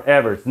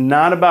forever. It's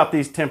not about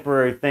these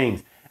temporary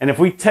things. And if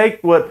we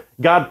take what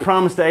God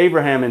promised to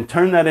Abraham and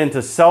turn that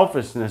into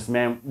selfishness,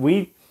 man,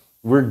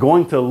 we're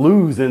going to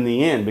lose in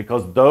the end,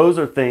 because those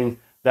are things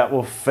that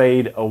will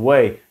fade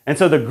away. And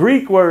so the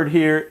Greek word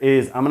here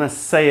is, I'm going to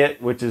say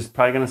it, which is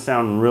probably going to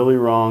sound really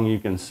wrong. You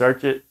can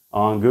search it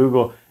on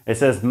Google. It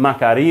says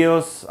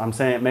Makarios. I'm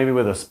saying it maybe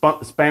with a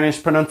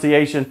Spanish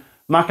pronunciation.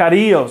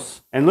 Makarios.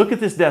 And look at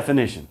this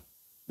definition,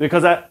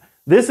 because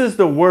this is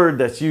the word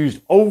that's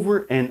used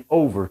over and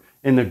over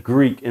in the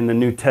Greek in the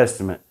New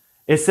Testament.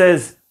 It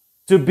says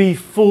to be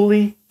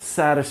fully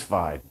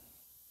satisfied.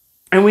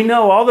 And we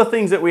know all the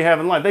things that we have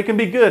in life. They can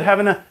be good,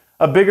 having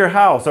a bigger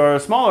house or a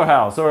smaller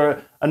house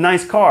or a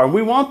nice car.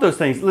 We want those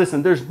things.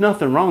 Listen, there's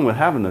nothing wrong with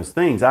having those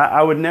things.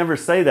 I would never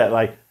say that.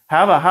 Like,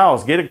 have a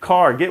house, get a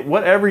car, get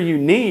whatever you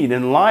need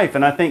in life.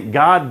 And I think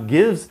God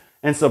gives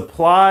and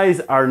supplies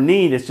our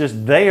need. It's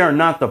just they are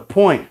not the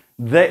point.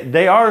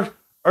 They are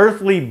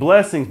earthly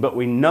blessings, but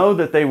we know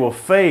that they will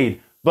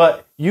fade.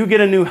 But you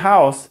get a new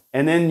house,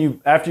 and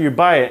then after you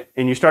buy it,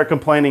 and you start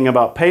complaining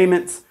about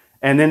payments,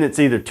 and then it's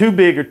either too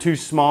big or too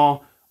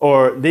small,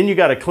 or then you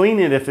got to clean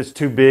it if it's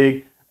too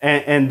big.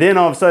 And then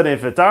all of a sudden,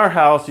 if it's our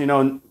house, we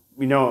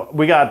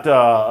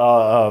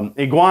got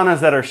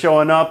iguanas that are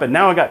showing up, and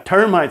now I got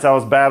termites I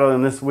was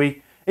battling this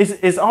week.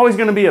 It's always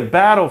going to be a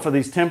battle for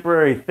these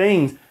temporary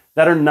things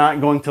that are not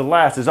going to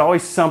last. There's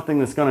always something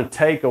that's going to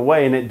take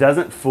away, and it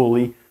doesn't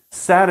fully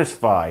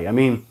satisfy. I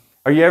mean,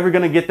 are you ever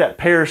going to get that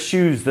pair of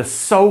shoes that's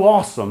so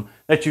awesome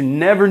that you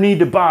never need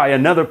to buy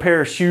another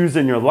pair of shoes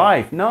in your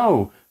life?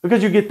 No,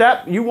 because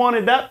you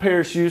wanted that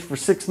pair of shoes for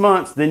 6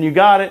 months, then you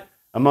got it.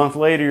 A month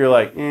later, you're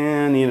like,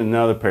 I need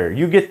another pair.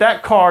 You get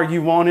that car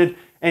you wanted,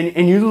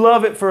 and you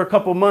love it for a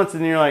couple months,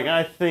 and you're like,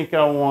 I think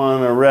I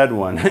want a red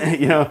one,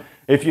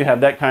 if you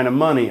have that kind of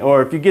money.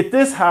 Or if you get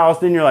this house,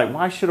 then you're like, well,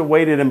 I should have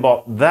waited and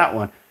bought that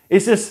one.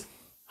 It's just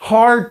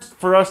hard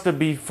for us to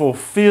be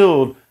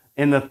fulfilled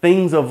in the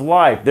things of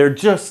life. They're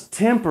just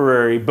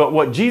temporary, but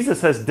what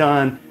Jesus has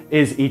done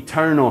is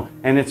eternal,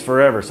 and it's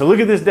forever. So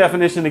look at this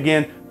definition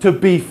again: to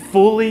be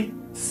fully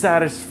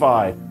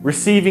satisfied,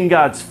 receiving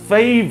God's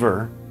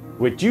favor,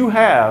 which you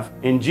have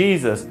in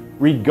Jesus,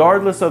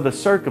 regardless of the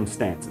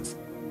circumstances.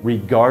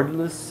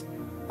 Regardless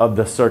of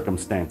the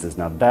circumstances.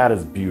 Now that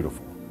is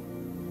beautiful.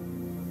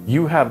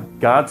 You have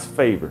God's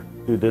favor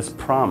through this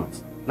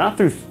promise, not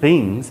through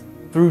things,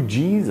 through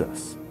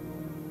Jesus.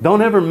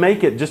 Don't ever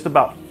make it just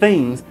about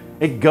things.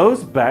 It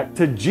goes back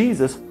to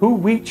Jesus, who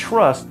we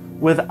trust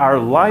with our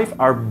life,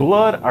 our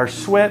blood, our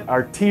sweat,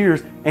 our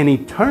tears, and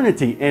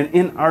eternity, and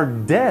in our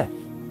death.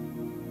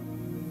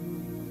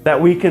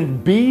 That we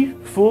can be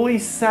fully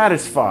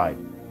satisfied,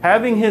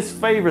 having His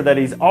favor, that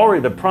He's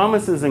already, the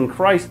promises in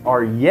Christ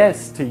are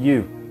yes to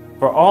you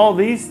for all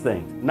these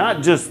things,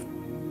 not just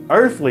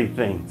earthly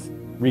things,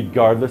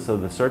 regardless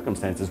of the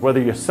circumstances.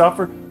 Whether you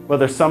suffer,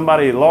 whether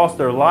somebody lost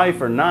their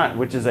life or not,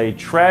 which is a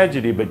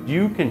tragedy, but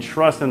you can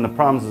trust in the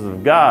promises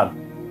of God,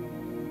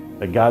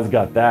 that God's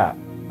got that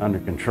under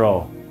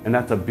control. And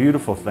that's a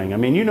beautiful thing. I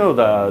mean,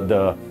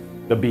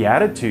 the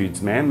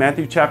Beatitudes, man.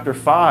 Matthew chapter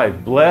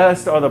 5,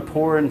 blessed are the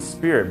poor in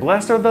spirit.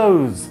 Blessed are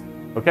those.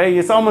 Okay,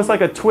 it's almost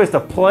like a twist, a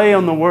play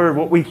on the word,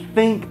 what we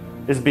think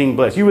is being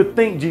blessed. You would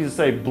think Jesus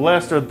say,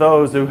 blessed are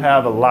those who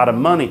have a lot of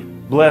money.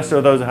 Blessed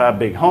are those who have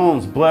big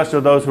homes. Blessed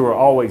are those who are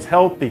always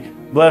healthy.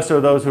 Blessed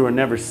are those who are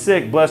never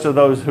sick. Blessed are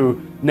those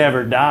who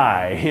never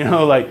die.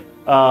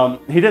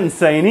 He didn't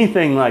say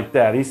anything like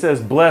that. He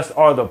says, blessed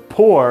are the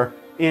poor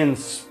in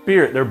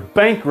spirit. They're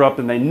bankrupt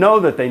and they know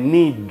that they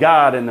need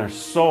God in their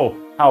soul.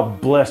 How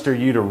blessed are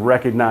you to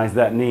recognize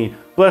that need?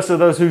 Blessed are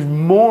those who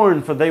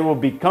mourn, for they will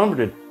be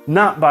comforted,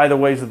 not by the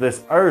ways of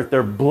this earth.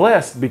 They're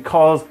blessed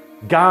because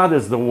God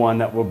is the one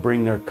that will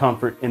bring their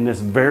comfort in this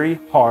very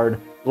hard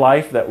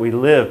life that we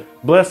live.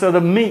 Blessed are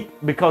the meek,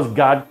 because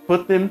God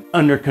put them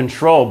under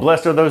control.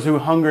 Blessed are those who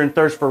hunger and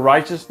thirst for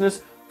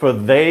righteousness, for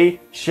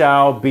they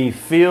shall be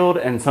filled.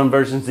 And some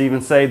versions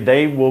even say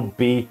they will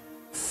be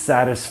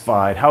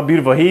satisfied. How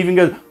beautiful. He even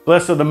goes,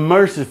 blessed are the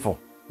merciful.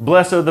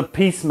 Blessed are the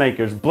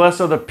peacemakers. Blessed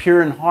are the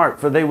pure in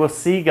heart, for they will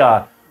see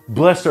God.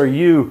 Blessed are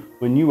you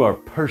when you are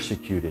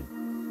persecuted.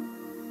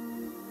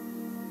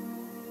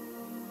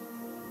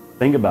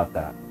 Think about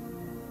that.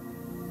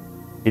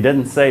 He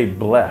doesn't say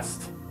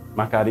blessed,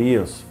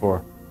 makarios,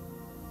 for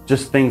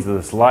just things of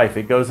this life.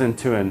 It goes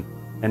into an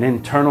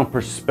internal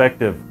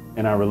perspective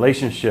in our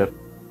relationship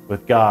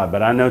with God.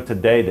 But I know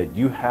today that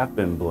you have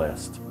been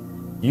blessed.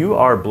 You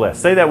are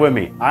blessed. Say that with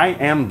me. I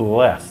am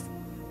blessed.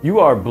 You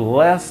are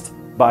blessed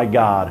by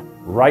God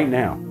right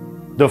now.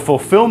 The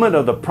fulfillment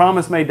of the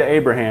promise made to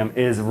Abraham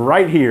is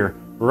right here,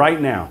 right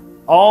now,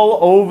 all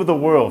over the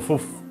world,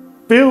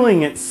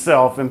 fulfilling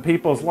itself in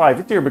people's life.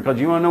 It's here because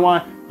you want to know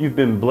why? You've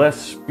been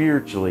blessed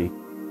spiritually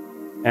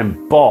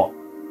and bought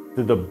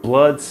through the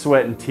blood,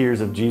 sweat, and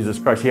tears of Jesus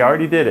Christ. He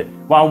already did it.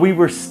 While we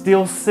were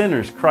still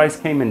sinners,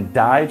 Christ came and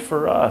died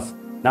for us.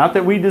 Not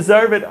that we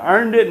deserve it,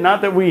 earned it,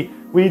 not that we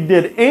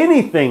did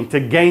anything to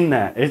gain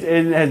that. It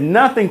has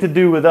nothing to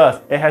do with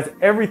us. It has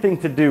everything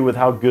to do with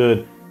how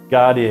good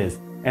God is.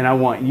 And I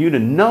want you to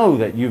know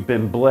that you've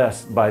been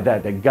blessed by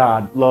that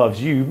God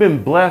loves you. You've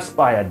been blessed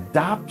by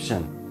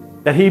adoption,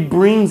 that He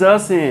brings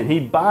us in.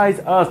 He buys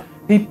us.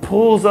 He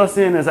pulls us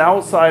in as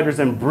outsiders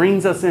and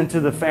brings us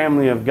into the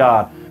family of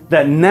God.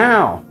 That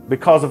now,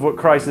 because of what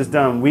Christ has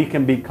done, we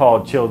can be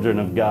called children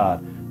of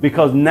God.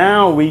 Because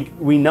now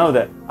we know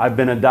that I've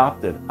been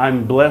adopted.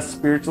 I'm blessed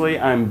spiritually.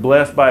 I'm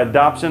blessed by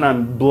adoption.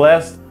 I'm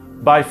blessed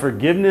by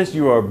forgiveness.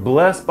 You are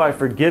blessed by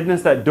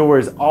forgiveness. That door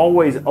is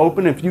always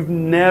open. If you've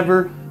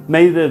never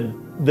made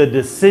the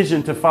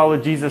decision to follow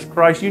Jesus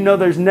Christ, you know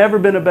there's never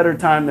been a better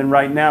time than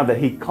right now that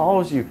He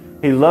calls you.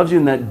 He loves you,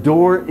 and that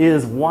door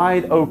is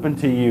wide open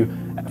to you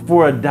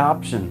for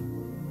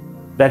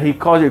adoption. That He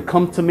calls you,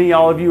 come to me,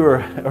 all of you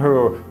who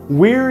are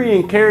weary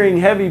and carrying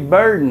heavy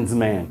burdens,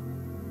 man.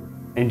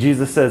 And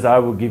Jesus says, I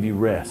will give you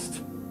rest.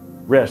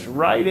 Rest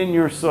right in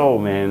your soul,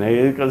 man,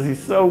 because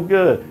He's so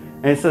good.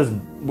 And it says,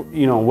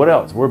 you know, what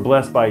else? We're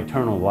blessed by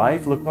eternal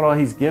life. Look what all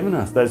He's given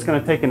us. That it's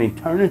going to take an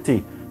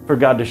eternity for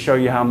God to show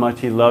you how much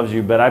He loves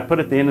you. But I put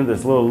at the end of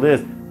this little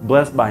list,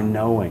 blessed by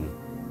knowing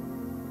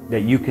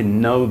that you can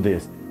know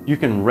this. You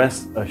can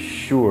rest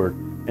assured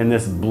in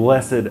this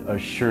blessed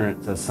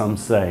assurance, as some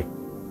say,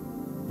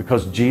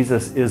 because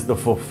Jesus is the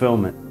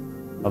fulfillment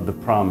of the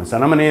promise.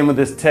 And I'm going to end with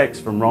this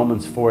text from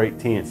Romans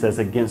 4:18. It says,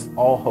 against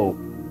all hope.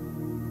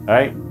 All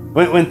right?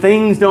 When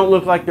things don't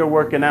look like they're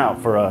working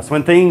out for us,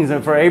 when things,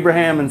 for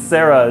Abraham and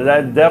Sarah,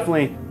 that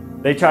definitely,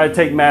 they try to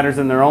take matters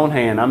in their own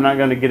hand. I'm not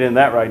going to get into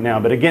that right now.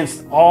 But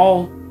against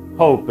all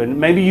hope, and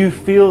maybe you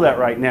feel that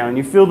right now, and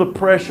you feel the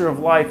pressure of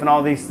life and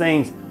all these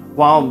things,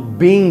 while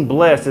being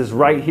blessed is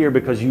right here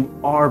because you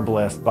are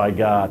blessed by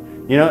God.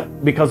 You know,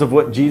 because of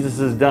what Jesus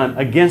has done.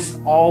 Against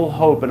all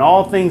hope and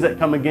all things that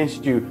come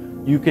against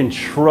you, you can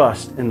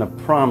trust in the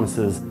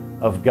promises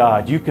of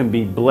God. You can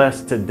be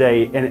blessed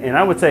today. And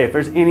I would say if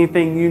there's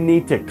anything you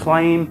need to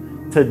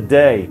claim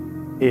today,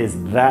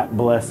 is that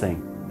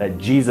blessing. That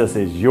Jesus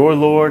is your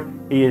Lord.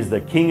 He is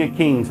the King of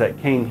Kings that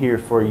came here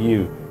for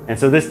you. And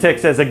so this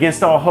text says,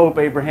 against all hope,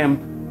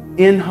 Abraham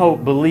in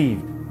hope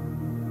believed,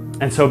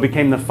 and so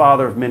became the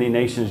father of many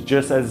nations,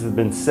 just as has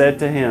been said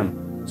to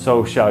him,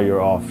 so shall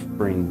your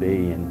offspring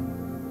be.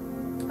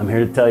 And I'm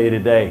here to tell you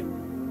today,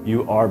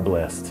 you are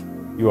blessed.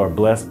 You are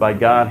blessed by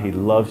God. He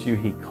loves you.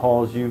 He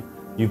calls you.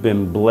 You've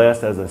been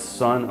blessed as a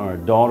son or a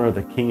daughter of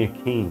the King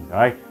of Kings. All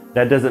right?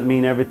 That doesn't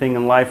mean everything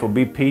in life will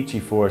be peachy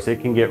for us.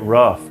 It can get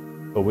rough,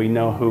 but we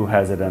know who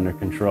has it under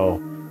control.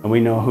 And we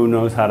know who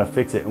knows how to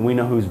fix it. And we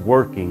know who's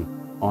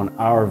working on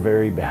our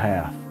very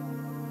behalf.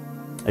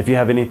 If you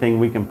have anything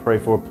we can pray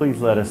for, please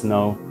let us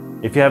know.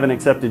 If you haven't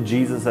accepted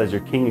Jesus as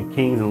your King of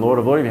Kings and Lord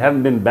of Lords, if you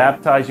haven't been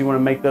baptized, you want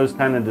to make those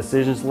kind of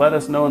decisions, let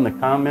us know in the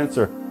comments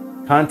or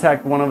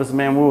contact one of us,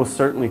 man. We will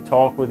certainly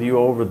talk with you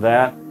over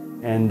that.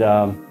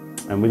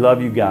 And we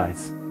love you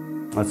guys.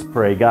 Let's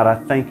pray. God,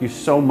 I thank you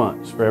so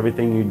much for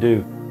everything you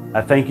do.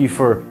 I thank you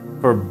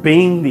for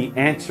being the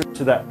answer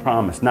to that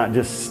promise, not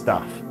just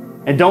stuff.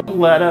 And don't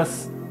let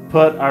us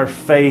put our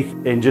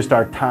faith in just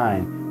our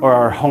time or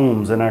our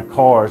homes and our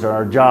cars or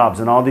our jobs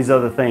and all these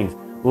other things.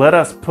 Let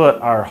us put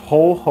our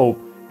whole hope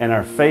and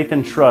our faith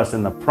and trust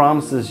in the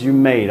promises you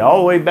made all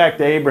the way back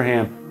to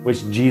Abraham,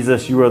 which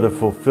Jesus, you are the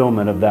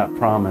fulfillment of that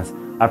promise.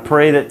 I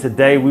pray that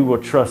today we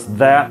will trust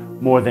that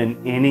more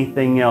than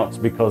anything else,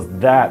 because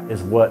that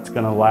is what's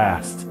going to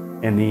last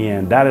in the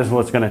end. That is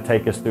what's going to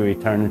take us through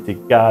eternity.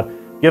 God,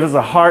 give us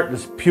a heart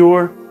that's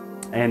pure,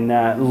 and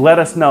let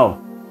us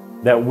know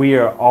that we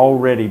are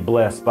already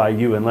blessed by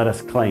you, and let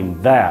us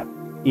claim that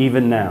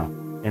even now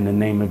in the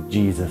name of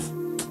Jesus.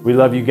 We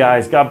love you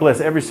guys. God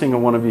bless every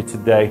single one of you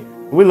today.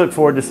 We look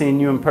forward to seeing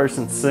you in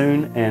person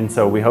soon, and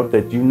so we hope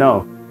that you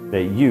know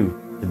that you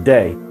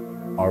today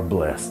are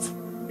blessed.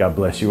 God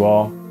bless you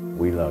all.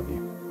 We love you.